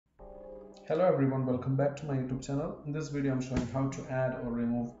Hello everyone, welcome back to my YouTube channel. In this video I'm showing how to add or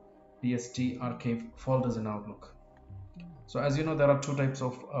remove PST archive folders in Outlook. So as you know, there are two types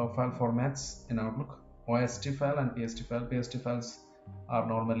of file formats in Outlook: OST file and PST file. PST files are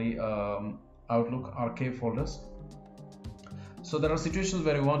normally Outlook archive folders. So there are situations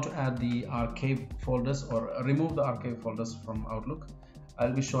where you want to add the archive folders or remove the archive folders from Outlook.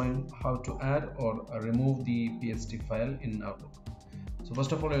 I'll be showing how to add or remove the PST file in Outlook. So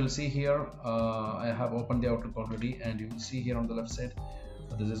first of all, you will see here I have opened the Outlook already, and you will see here on the left side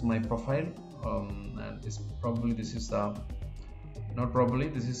this is my profile, and this is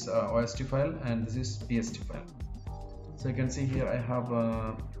OST file, and this is PST file. So you can see here I have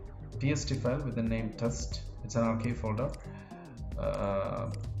a PST file with the name test. It's an archive folder.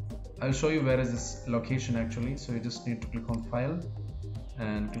 I'll show you where is this location actually. So you just need to click on file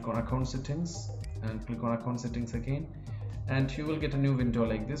and click on account settings and click on account settings again, and you will get a new window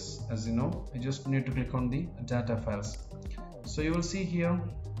like this. As you know, you just need to click on the data files. So you will see here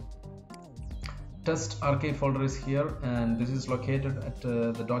test archive folder is here, and this is located at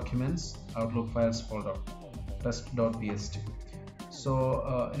the documents Outlook files folder, test.pst.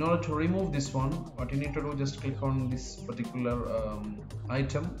 So in order to remove this one, what you need to do, just click on this particular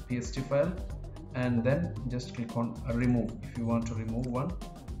item PST file and then just click on remove if you want to remove one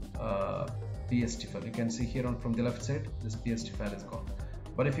PST file. You can see here from the left side this PST file is gone.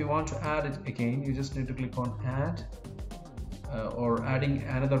 But if you want to add it again, you just need to click on add or adding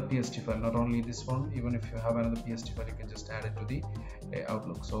another PST file, not only this one. Even if you have another PST file, you can just add it to the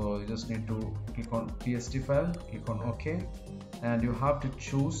Outlook. So you just need to click on PST file, click on OK, and you have to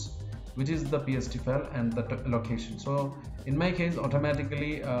choose which is the PST file and the location. So in my case,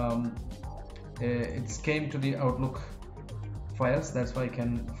 automatically it came to the Outlook files. That's why I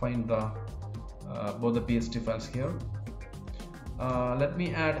can find the both the PST files here. Let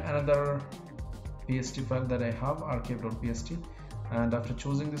me add another PST file that I have, archive.pst, and after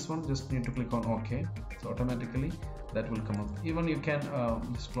choosing this one, just need to click on OK. So automatically that will come up. Even you can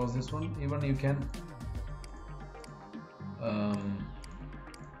just close this one. Even you can I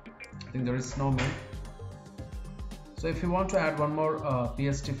think there is no mail. So if you want to add one more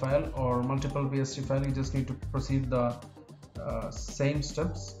PST file or multiple PST file, you just need to proceed the same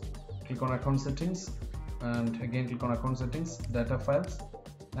steps. Click on account settings and again click on account settings, data files,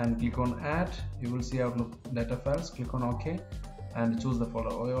 and click on add. You will see Outlook data files. Click on OK and choose the folder.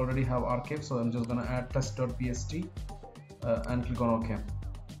 I already have archive, so I'm just gonna add test.pst and click on OK.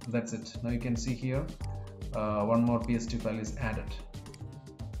 That's it. Now you can see here one more PST file is added.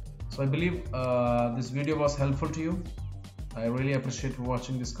 So I believe this video was helpful to you. I really appreciate you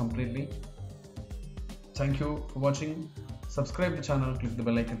watching this completely. Thank you for watching. Subscribe the channel, click the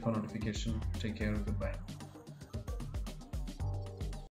bell icon for notification. Take care, goodbye.